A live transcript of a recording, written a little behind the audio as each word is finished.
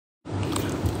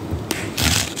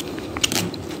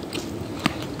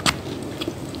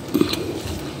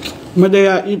But they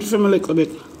eat from a little bit.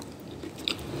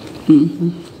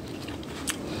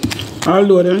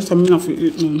 Although there's some enough to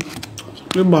eat,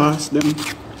 the boss them.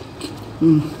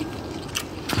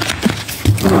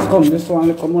 Come, this one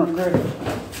little more great.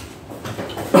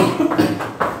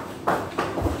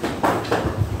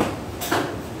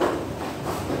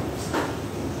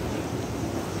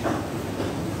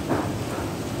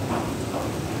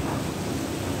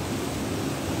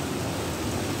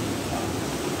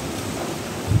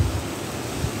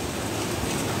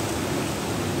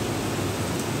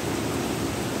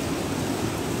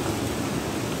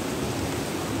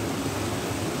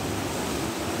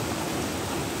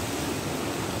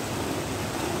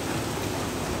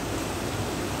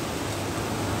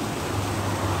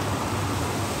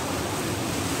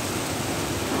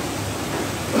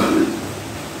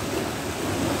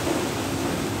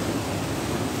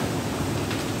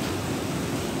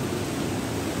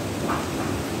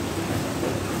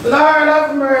 Lord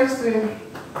of mercy.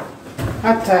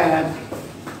 I'm tired.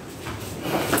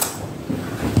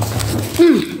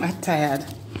 I'm tired.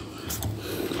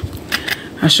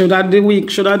 I should have the week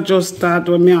should have just started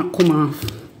when me come off.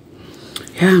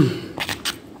 Yeah.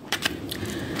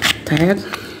 Tired.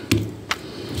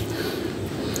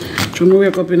 Should me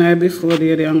wake up in the before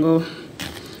the day and go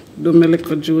do my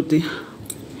little duty.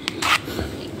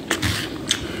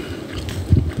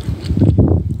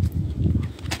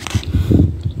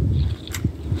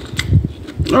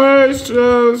 Alright,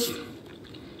 so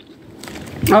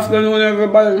afternoon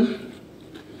everybody.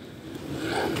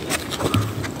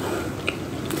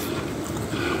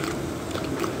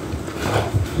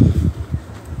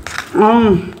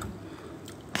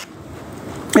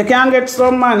 You can't get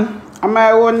some man and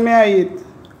my own me I eat.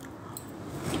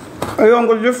 Are you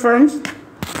hungry with your friends?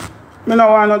 Me no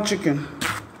want no chicken.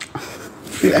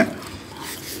 Yeah.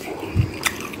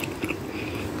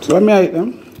 So me I eat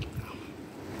them.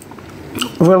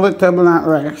 Vegetable and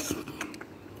rice.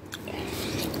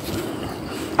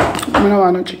 I don't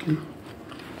want no chicken.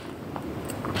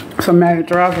 So I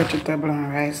eat raw vegetable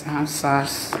and rice and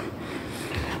sauce.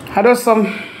 I do some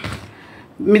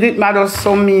meat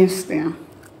there.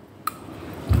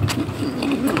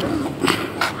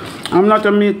 I'm not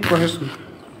a meat person.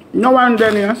 No one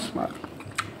then, yes, but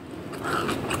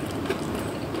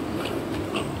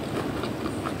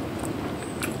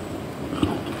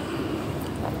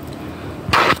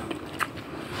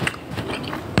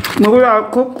we will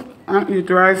cook and eat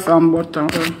rice and butter.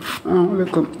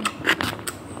 Look up.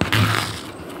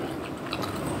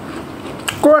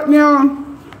 Courtney,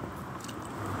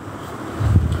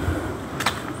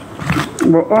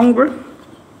 we're hungry.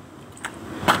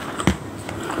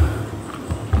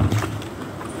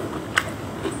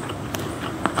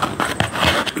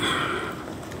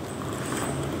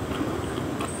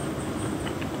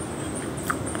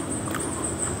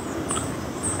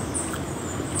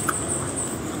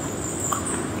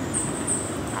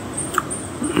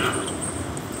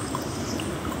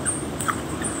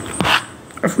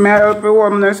 If me help you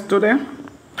warmness today,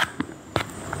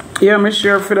 yeah, me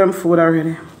share for them food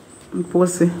already.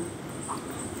 Pussy.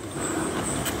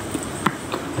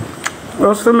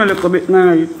 Just for me a little bit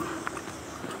now,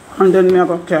 and then me I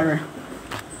go carry.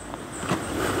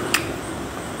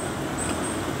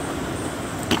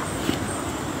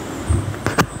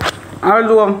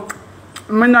 Although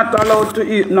I'm not allowed to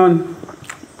eat none.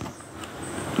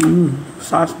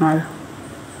 Sauce now.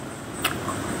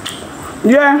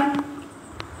 Yeah.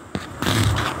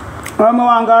 I'm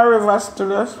going to go reverse to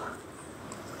this.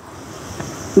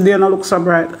 They don't look so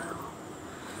bright.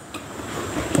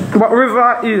 But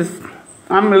river is,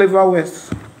 I'm liver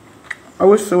west. I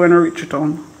wish so when I reach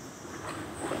town.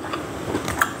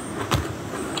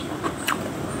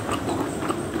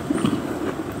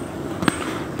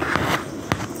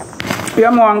 Yeah,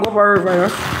 I'm going to go for river,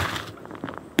 yes.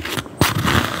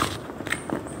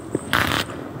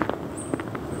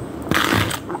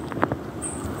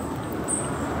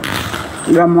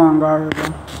 Yeah, mango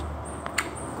river.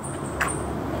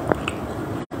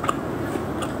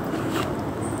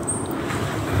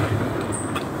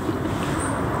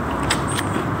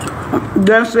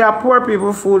 Them say poor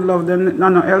people food love them,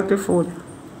 no healthy food.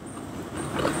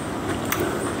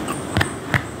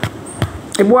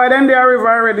 The boy then they are river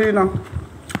already, you know.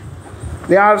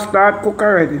 They all start cook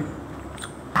already.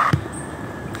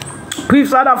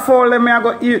 Piece of that fowl them I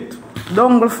go eat.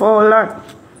 Dongle fowl that.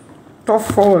 Tough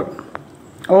fowl.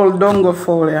 Old dongle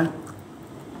fowl, yeah.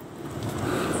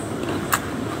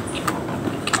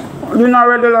 You know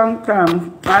already long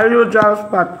time. I use just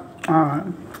spot. Alright.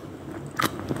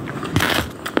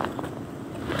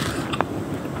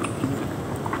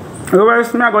 The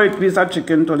rest me I go eat piece of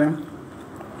chicken today.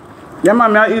 Yeah,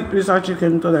 man, I eat piece of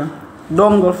chicken today.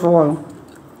 Don't go for all.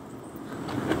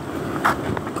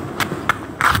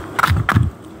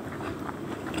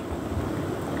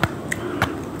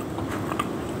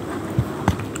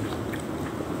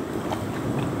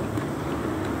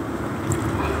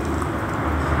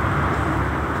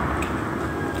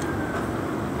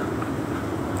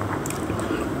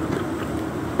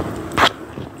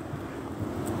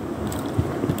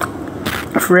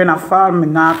 If rain a fall, me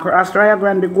now cross Rio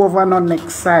Grande go over on the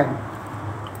next side.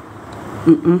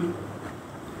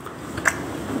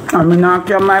 I mean, now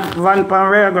carry my van from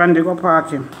Rio Grande go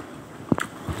parking.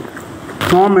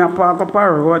 Now me a park up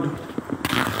a road.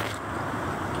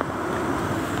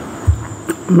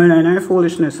 Man, ain't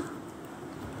foolishness.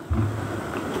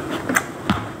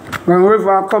 When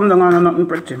river come down and nothing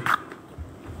pretty.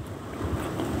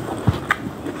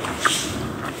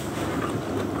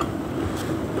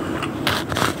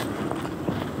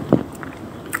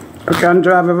 You can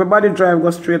drive, everybody drive, go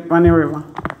straight on the river.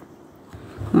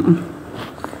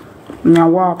 I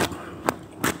walk.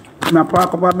 I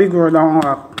park up a big road and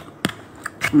walk.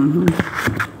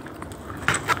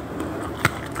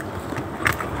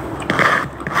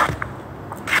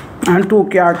 And 2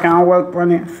 cars can work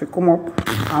on it if you come up,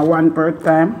 and 1 per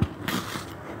time.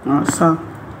 So,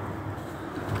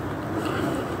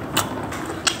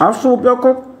 have soup you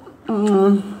cook.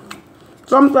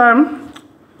 Sometimes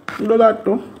do that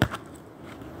too.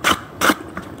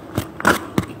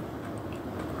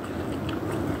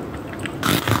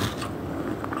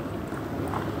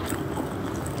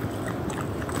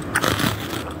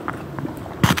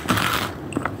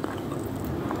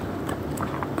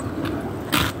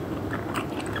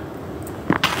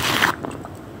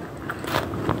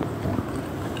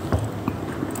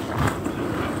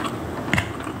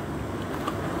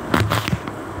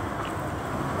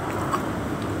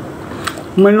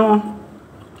 I know.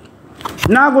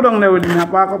 Now go down there with me, I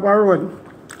park up a road.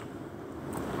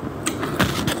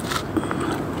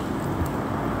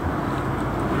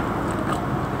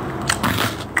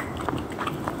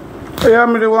 Yeah,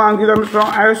 me the one give them some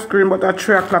ice cream, but at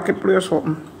 3 o'clock it plays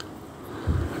something.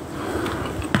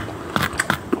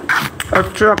 At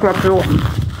 3 o'clock it open.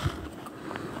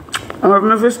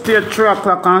 And if I stay at 3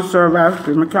 o'clock and serve ice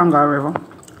cream, I can't go river.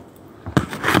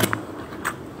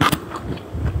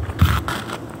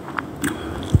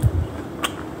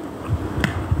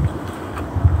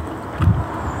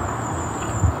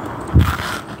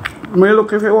 Me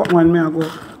look if you walk when me I go.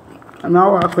 And I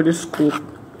walk with the scoop.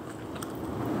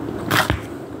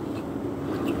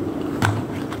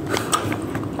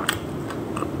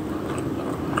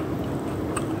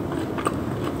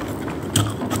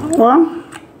 Well,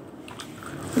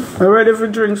 I'm ready to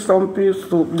drink some peas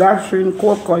soup, dashing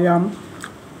cocoa yam,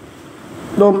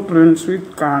 dumpling,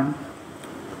 sweet corn.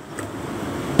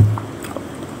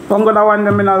 I'm gonna want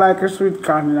them in a like a sweet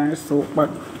corn in soup, but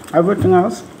everything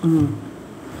else,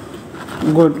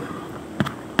 good.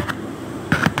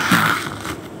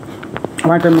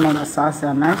 Watermelon sauce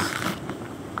are nice.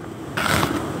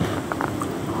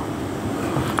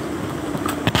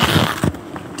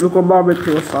 Look at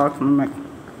barbecue sauce I make.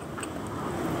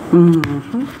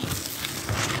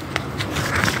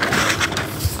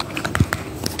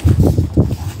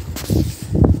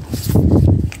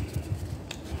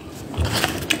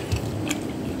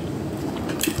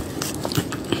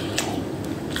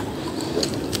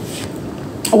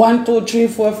 One, 2, 3,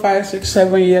 4, 5, 6,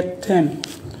 7, 8, 10.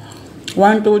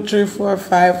 1, 2, 3, 4,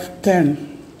 5, 10.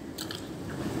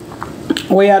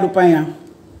 Where you do here?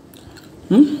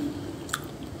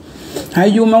 How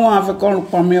you may want to come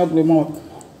from me ugly mouth?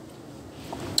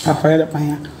 I heard up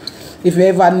here. If you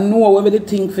ever know what the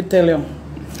thing to tell you,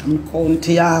 I'm going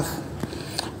to have.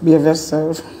 Behave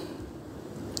yourself.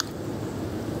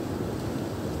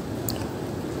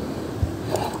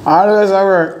 Always at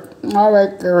work.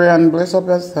 Alright, Karen, bless up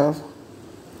yourself.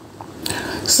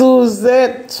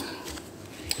 Suzette,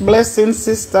 blessing,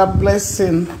 sister,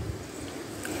 blessing.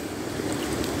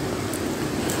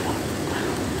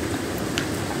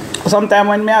 Sometimes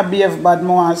when I behave bad, I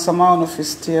want someone to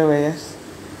stay away. Yes?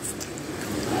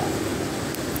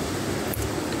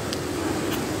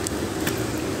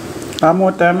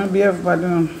 More time I behave bad, you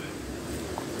know.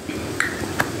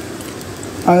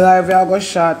 I like I go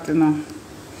short, you know.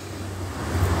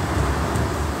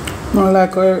 Not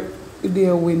like a day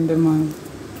wind, man.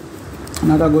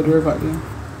 Not a good river there.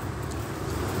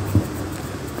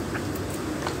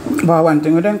 But one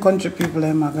thing with them country people,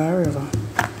 they make a river.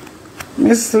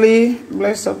 Miss Lee,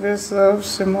 bless up yourself,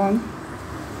 Simone.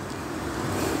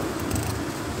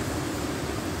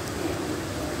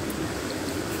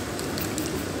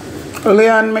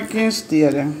 Leon McKinsey stay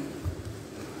there.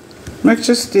 Make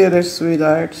you stay there,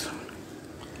 sweetheart.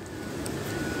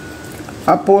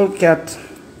 A polecat.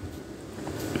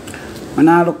 When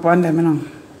I look upon them, you know.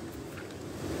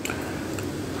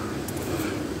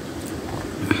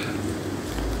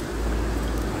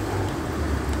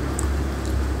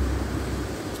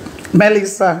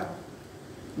 Melissa,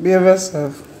 behave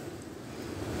yourself.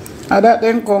 How that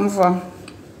then come from?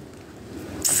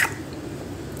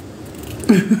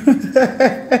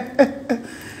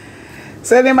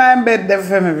 Send him in bed there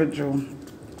for me with you.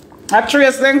 A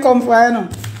trace then come from, you know.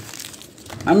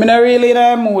 I'm not really in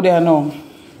a mood there now.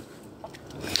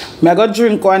 I go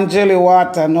drink one jelly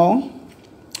water now.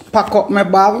 Pack up my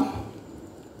bag.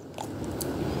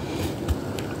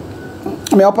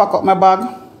 I'll pack up my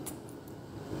bag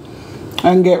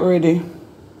and get ready.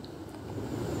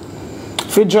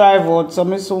 If you drive out,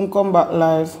 so I soon come back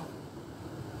live.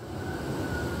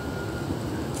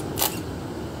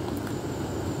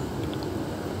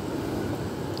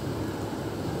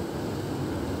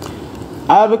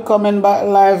 I'll be coming back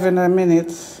live in a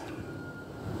minute.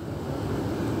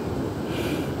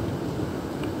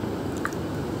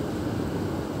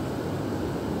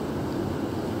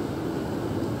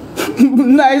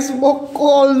 Nice book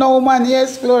call now, man.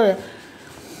 Yes, Gloria.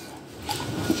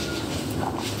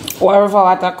 Whatever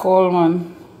what I call,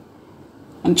 man.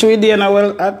 And 3 days I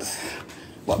will at.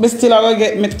 But me still I will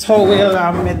get me towel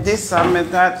and me this and me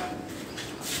that.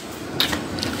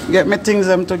 Get me things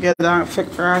them together for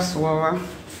crossover.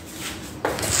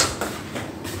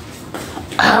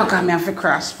 Oh, God, me have to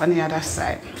cross on the other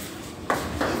side.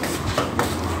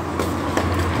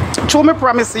 True, me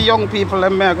promise the young people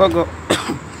let me go.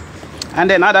 And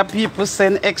then other people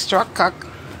send extra cock.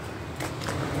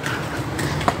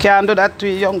 Can't do that to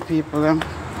young people.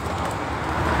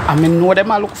 I mean, know them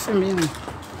look for me.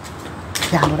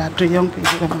 Can't do that to young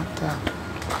people.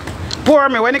 Poor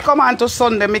me, when it come on to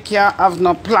Sunday, me can't have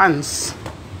no plans.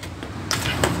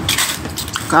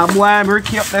 Because boy, I'm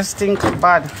Ricky up the stink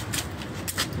bad.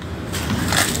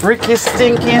 Ricky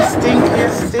stinky.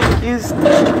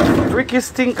 Ricky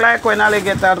stink like when I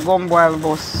get that gumboil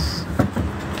bus.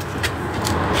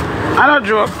 I don't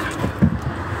joke.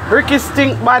 Ricky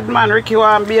stink bad man. Ricky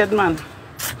want beard man.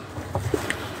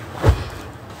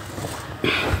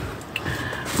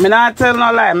 Me not tell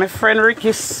no lie. My friend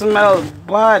Ricky smell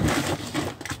bad.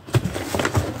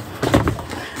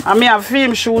 And me have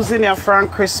him shoes in here from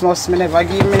Christmas. Me never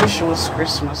give me shoes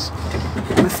Christmas.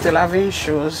 Me still have him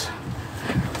shoes.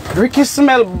 Ricky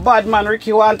smell bad man.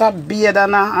 Ricky want a beard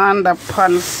and a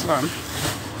underpants man.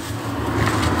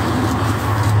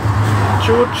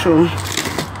 True.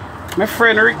 My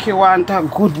friend Ricky want a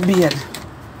good beard.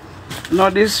 No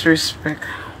disrespect.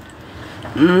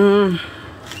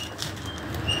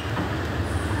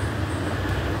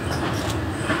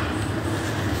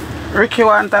 Ricky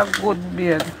want a good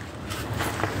beard.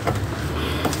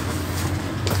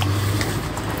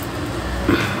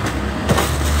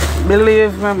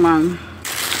 Believe me, man.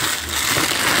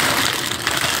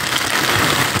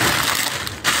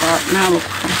 But now look.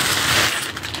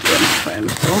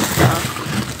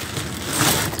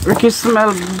 Ricky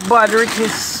smell bad. Ricky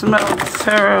smell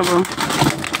terrible.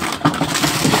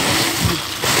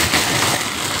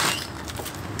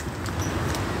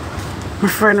 My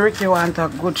friend Ricky want a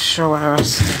good shower.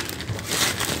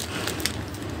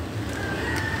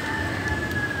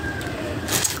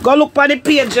 Go look on the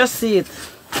page, just see it.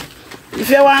 If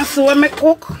you want to see when I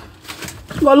cook,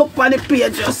 go look on the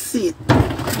page, just see it.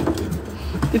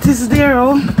 It is there,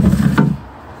 oh.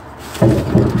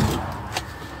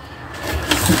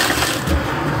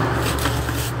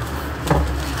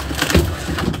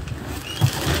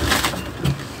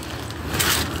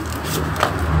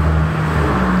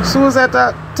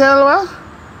 Suzette, tell her.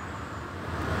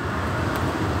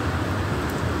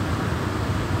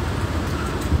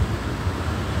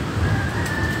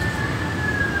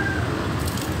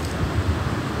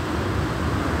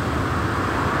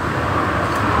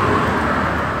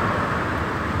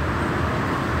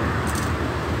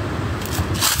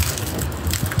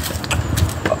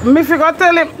 Me fi go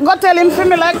tell him for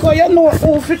me like how you know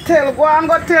who fi tell. Go and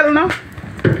go tell now.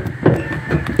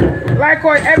 Like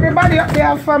how everybody up there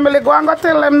have family, go and go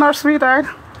tell them no, sweetheart.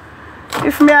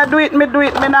 If me I do it, me do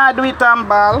it, me not do it and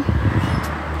ball.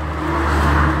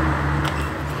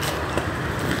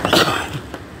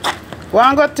 Go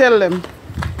and go tell them.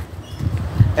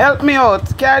 Help me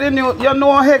out. Carry you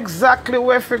know exactly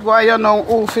where to go, you know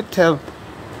who to tell.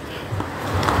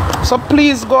 So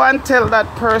please go and tell that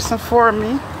person for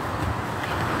me.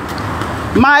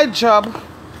 My job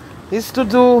is to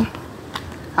do,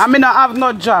 I mean I have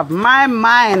no job. My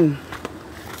mind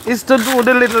is to do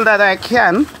the little that I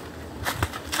can.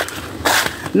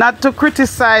 Not to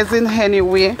criticize in any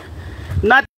way.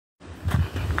 Not.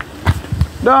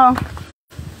 No.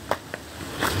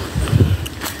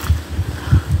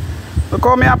 Look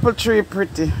how my apple tree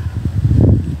pretty.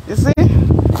 You see?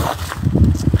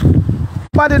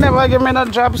 Nobody never give me no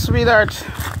job, sweetheart.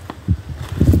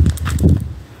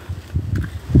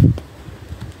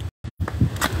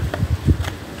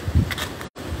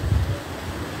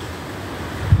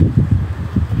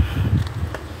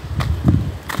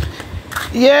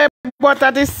 Yeah, but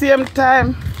at the same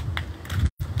time,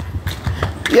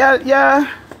 yeah.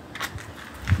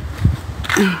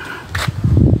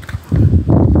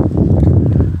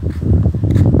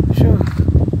 Sure.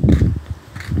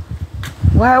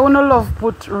 Why would no love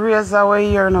put razor away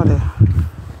here no there?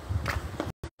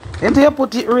 Until you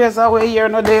put it razor away here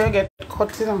no there, you get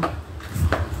cut, you know.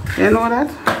 You know that?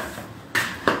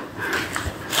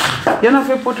 You know if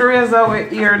you put razor away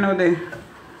here no there.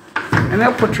 And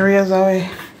I put razor away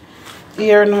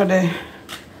here no there.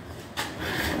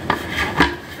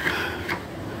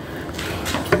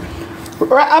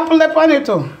 Apple upon it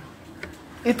too.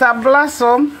 It's a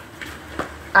blossom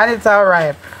and it's a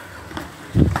ripe.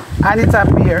 And it's a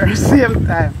pear same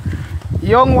time.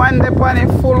 Young one upon it,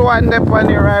 full one upon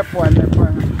it, ripe one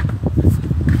upon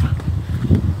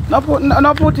it.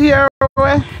 No put here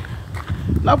away.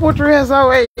 No put razor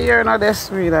away here no there,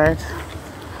 sweetheart.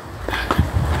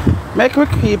 Make we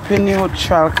keep it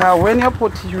neutral, because when you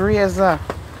put razor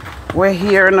where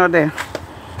here no there,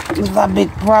 it's a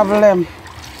big problem.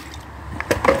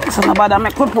 So nobody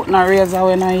make we put no razor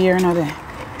where no here no there.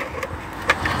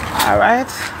 Alright.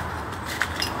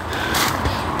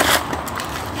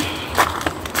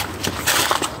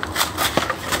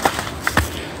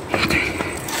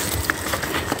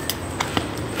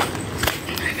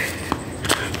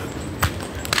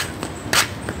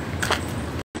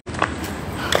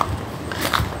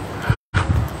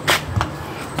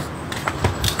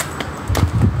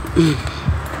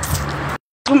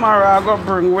 Tomorrow I go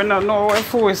bring, we don't know where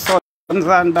four sons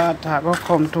and daughter go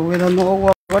come to, we don't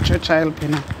know what your child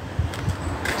pin.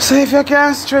 So if you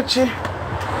can stretch it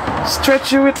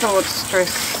without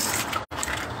stress.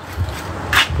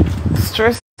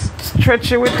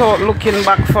 Stretch it without looking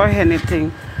back for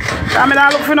anything. I mean, I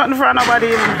look for nothing for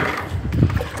nobody.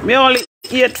 Me only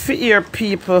hate for hear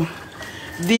people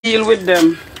deal with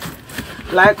them.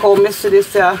 Like how me see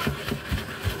this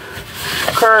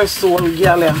curse soul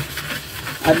girl.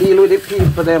 I deal with the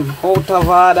people them out of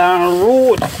order and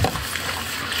rude.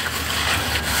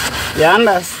 You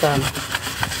understand?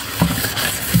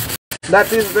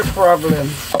 That is the problem.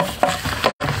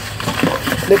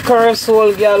 The curse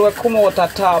soul girl will come out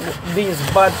and talk these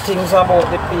bad things about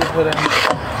the people them.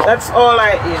 That's all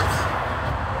I eat.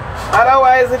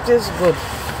 Otherwise it is good.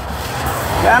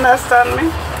 You understand me?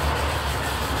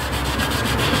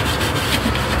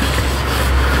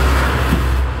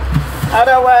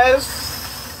 Otherwise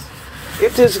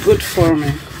it is good for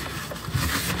me.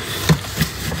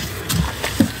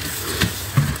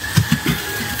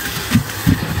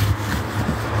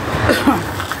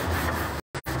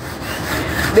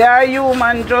 They are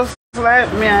human just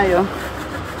like me and you.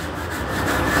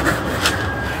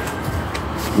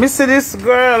 Me see this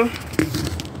girl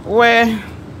where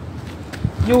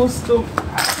used to,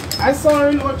 I saw her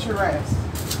in Ochirais.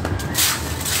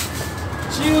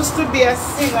 She used to be a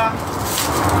singer.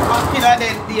 Back in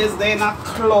the days, they in a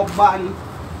club and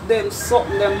them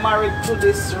something, they married to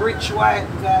this rich white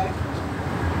guy.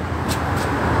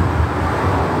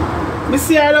 Me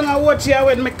see her down and watch her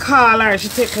when me call her, she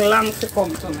take long to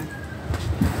come to me.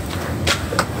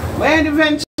 When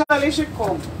eventually she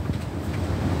come.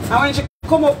 And when she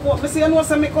come up, me say, you know,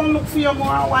 so me come look for you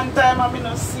more one time and me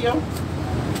not see you.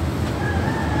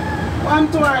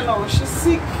 One to her now, she's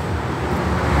sick.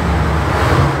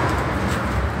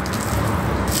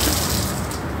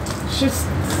 She's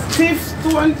stiff,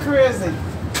 stone crazy.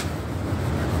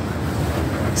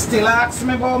 Still asks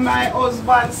me about my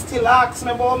husband, still asks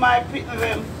me about my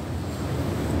people.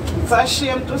 It's a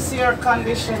shame to see her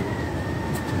condition.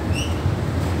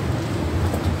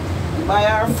 I buy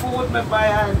her food, I buy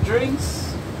her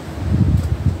drinks.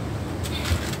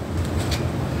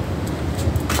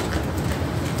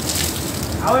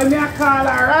 And when I call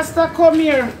her, Rasta come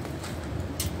here.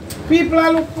 People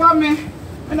are look for me.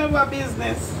 I never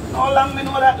business. How long me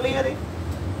know that lady?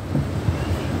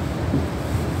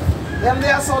 Them they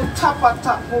are some top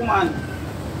woman.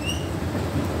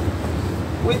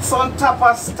 With some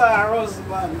top star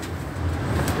husband.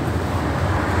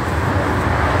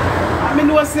 I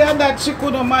mean was say that she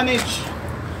couldn't manage.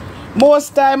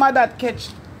 Most time I that catch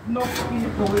enough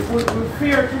people. We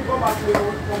fear to go back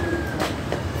without coming.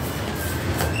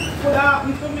 could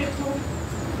happen to me too.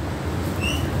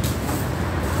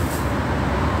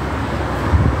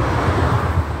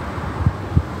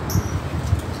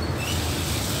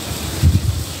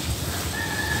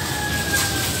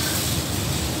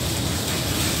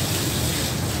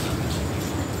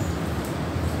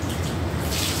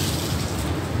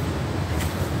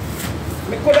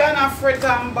 I could have fret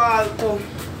and ball too.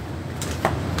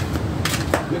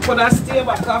 I could have stayed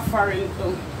back at foreign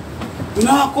too.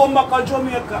 Now come back to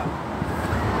Jamaica.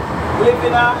 Live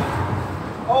in a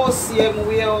house same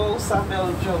way house of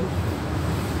Belgium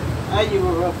and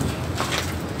Europe.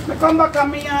 I come back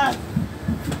and me yard.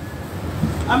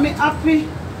 I'm happy.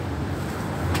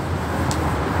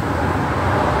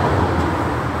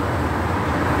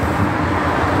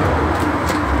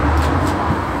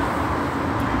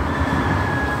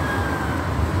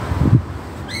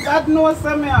 God knows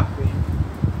I'm happy.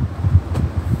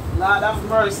 Lord have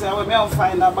mercy, I will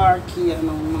find a bar key now,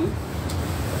 man.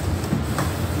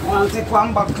 I want to take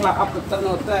one back up to turn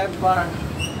out that bar.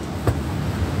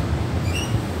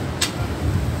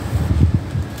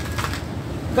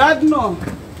 God know.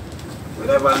 We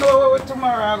never know what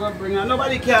tomorrow I going to bring. And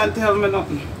nobody can tell me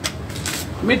nothing.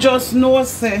 Me just know,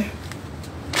 say,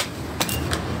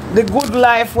 the good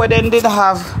life we then did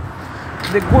have,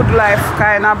 the good life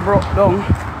kind of broke down.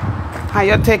 And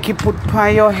you take it put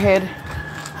on your head.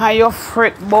 And you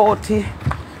fret about it.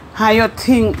 And you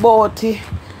think about it.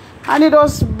 And it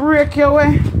just break your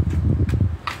way.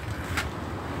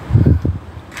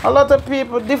 A lot of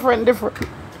people, different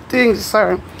things,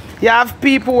 sir. You have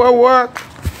people who work.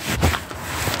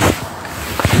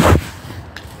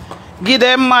 Give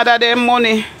them mother their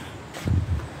money.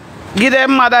 Give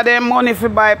them mother their money to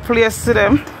buy place to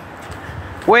them.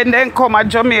 When they come to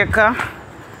Jamaica,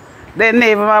 they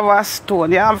never have a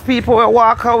stone. You have people who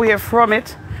walk away from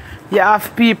it. You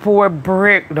have people who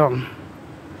break down.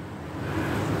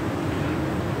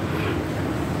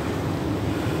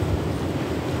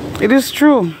 It is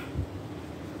true.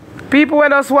 People will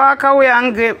just walk away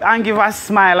and give a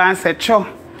smile and say, "Cho,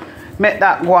 make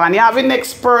that go on." You have the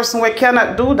next person who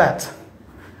cannot do that.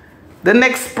 The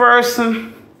next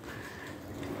person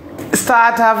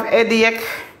start have headache,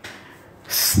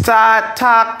 start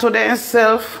talk to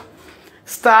themselves,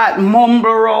 start mumble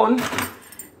around,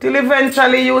 till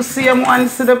eventually you see him and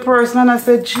see the person and I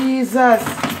say, "Jesus,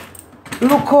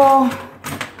 look how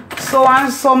so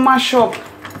and so mash up."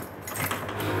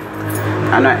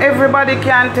 I know everybody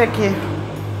can take it.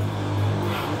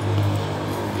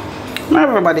 Not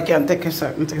everybody can take a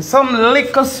certain thing. Some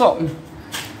liquor something.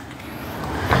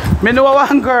 Me know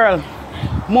one girl,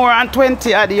 more than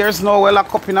 20 odd years now, well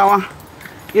lock up in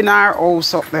her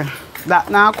house up there. That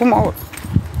now come out.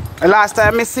 The last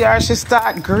time I see her, she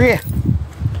start grey.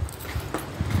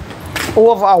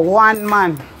 Over one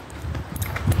man.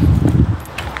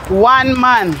 One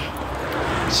man.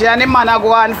 She and the man I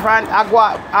go on front, I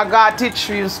go teach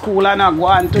you in school and I go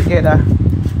on together.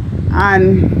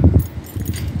 And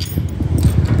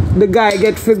the guy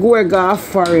get to go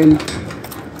foreign.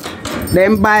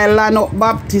 Then buy land up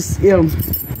Baptist Hill.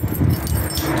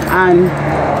 And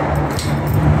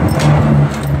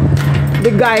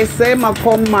the guy say I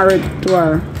come married to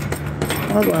her.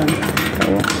 Hold on.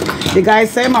 The guy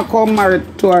say I come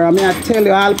married to her. I mean I tell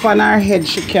you, all upon her head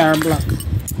she carry black.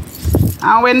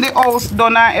 And when the house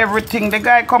done and everything, the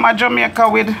guy come to Jamaica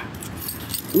with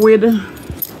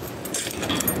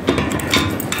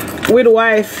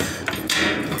wife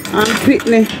and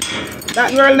pitney.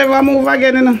 That girl never move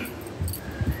again, you know.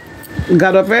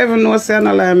 God up heaven no say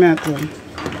no lie me at all.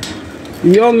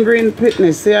 Young green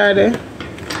pitney, see her there?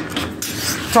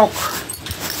 Stuck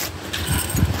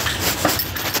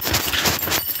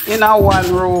in a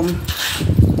one room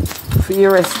for the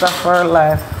rest of her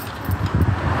life.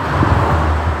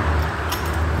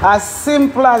 As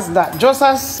simple as that. Just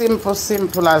as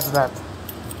simple as that.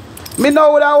 Me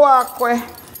know would I walk where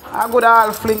I could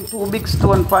all fling 2 big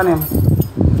stones upon him.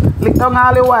 Lick down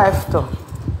all the wife too.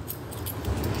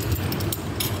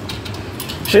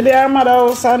 She did her mother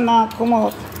house and now come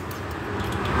out.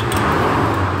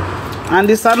 And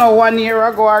this is now 1 year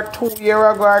ago or 2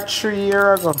 years ago or 3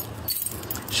 years ago.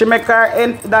 She make her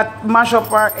that mash up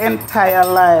her entire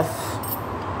life.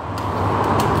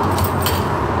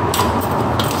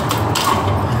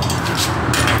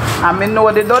 And me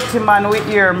know the dirty man will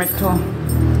hear me too.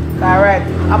 Alright,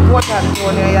 I put that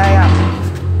on you, yeah.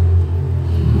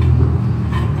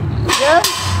 Yeah?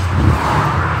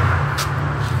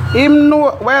 Him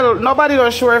know, well, nobody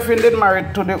not sure if he did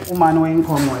married to the woman who he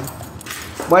come with.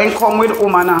 But he come with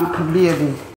woman and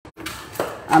baby.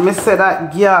 And me say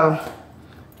that girl,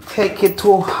 take it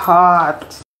to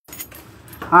heart.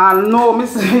 And no, me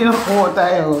say, you know what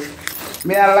I else.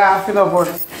 Me a laughing about,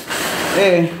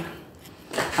 hey,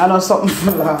 I know something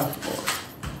to laugh about.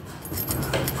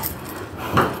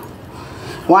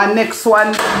 One next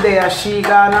one there, she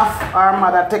gonna, her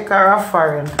mother take her off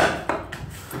foreign.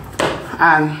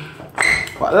 And,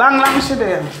 but long she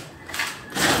there.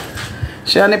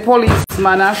 She and the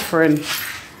policeman a friend.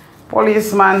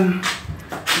 Policeman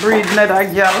breed another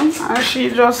girl and she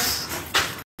just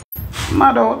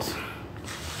mad out.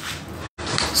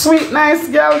 Sweet, nice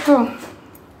girl too.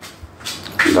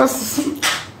 Just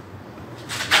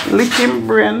licking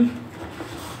brain.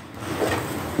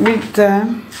 Big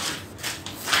time.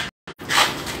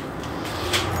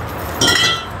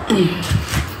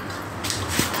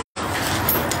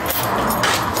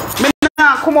 Me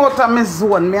nah come out of my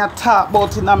zone. Me a talk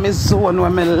about in my zone where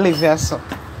me live here so.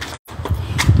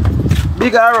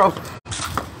 Big her up.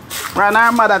 When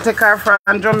her mother take her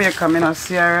from Jamaica, me not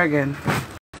see her again.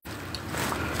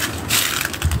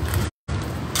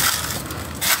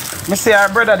 Me see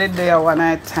her brother did there one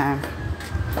night time.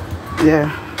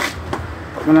 Yeah.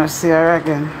 Me not see her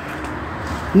again.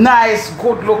 Nice,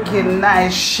 good looking,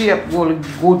 nice shape, good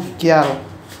girl.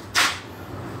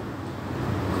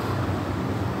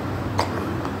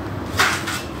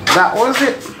 That was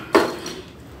it.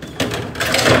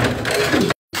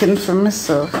 Looking for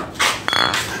myself.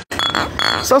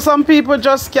 So some people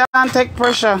just can't take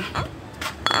pressure.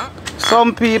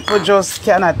 Some people just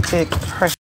cannot take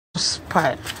pressure.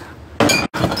 Spite.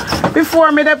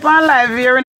 Before me dey on live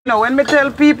here, you know, when me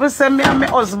tell people say me and my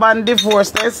husband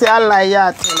divorced, they say I lie,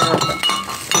 yeah, tell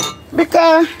you.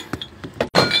 Because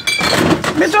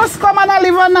me just come and I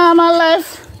live a normal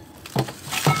life.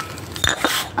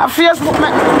 And Facebook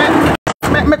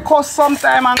make me cuss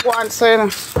sometime and go and say, you know.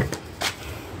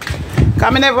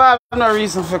 Because I never have no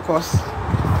reason for cuss.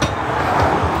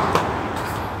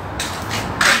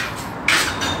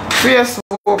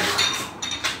 Facebook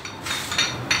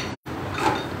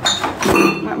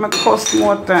make me cuss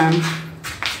more time.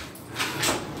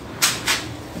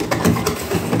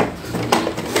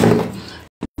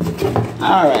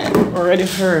 Alright, we're ready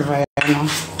for revival now.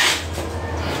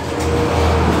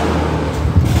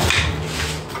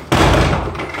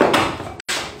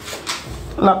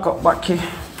 Lock up back here.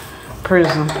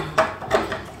 Prison.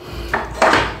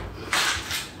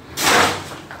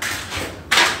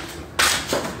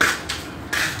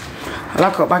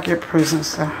 Lock up back here prison,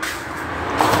 sir.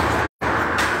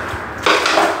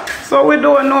 So we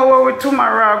don't know what we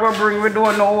tomorrow going to bring. We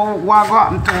don't know what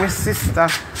happened to his sister.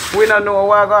 We don't know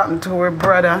what happened to her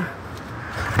brother.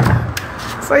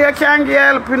 So you can't get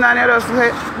help in and you just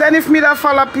say, then if me that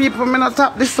follow people, me not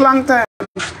tap this long time.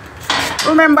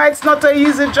 Remember, it's not an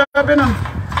easy job, you know.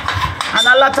 And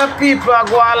a lot of people are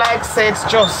going like say it's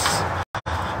just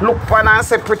look for and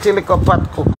say pretty little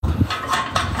pot cook.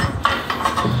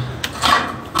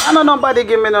 I know nobody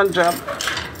give me no job.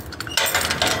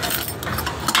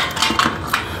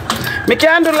 Me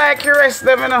can't do like the rest of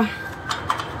them, you know.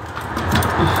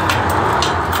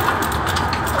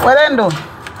 What then do?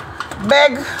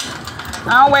 Beg.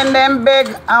 And when them beg,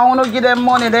 I want to give them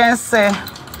money, then say,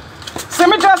 see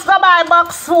me just go buy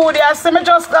box food here, see me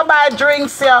just go buy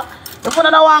drinks here. If you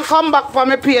don't want to come back for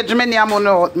my page, me name on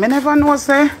out. Me never know,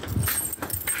 say.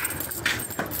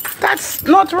 That's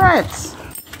not right.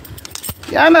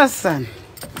 You understand?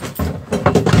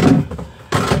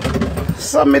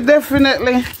 So me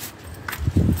definitely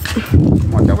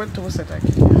what I went to say that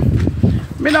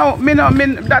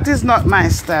that is not my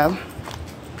style.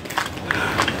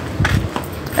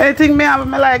 Anything me have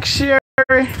me like share.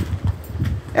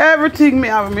 Everything me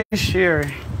have me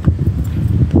share.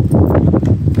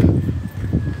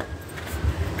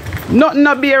 Nothing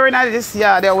no bearing at this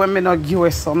yard there when me not give away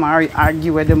some or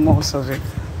argue with the most of it.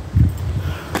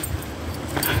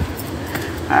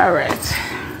 Alright.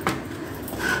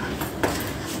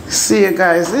 See you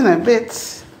guys in a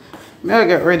bit. I'll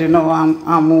get ready now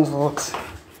and move out.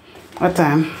 What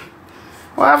time?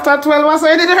 Well, after 12 I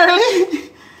said it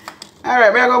early.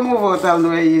 Alright, we're going to move out. I'll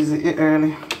do it easy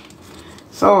early.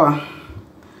 So,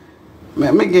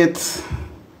 let me get,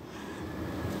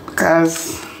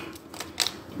 because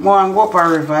more and go up a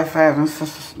river 5 and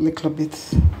a little bit.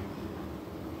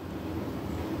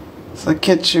 So,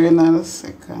 catch you in a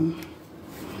second.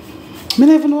 I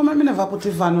never know, I never put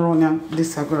a van around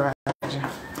this garage.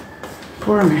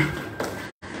 Poor me.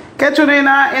 Catch you in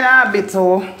a bit,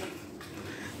 oh.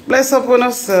 Bless up on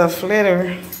yourself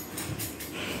later.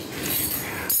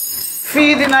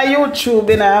 Feed in a YouTube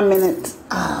in a minute.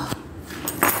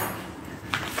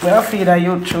 We'll feed a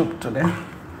YouTube today.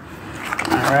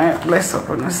 Alright, bless up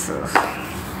on yourself.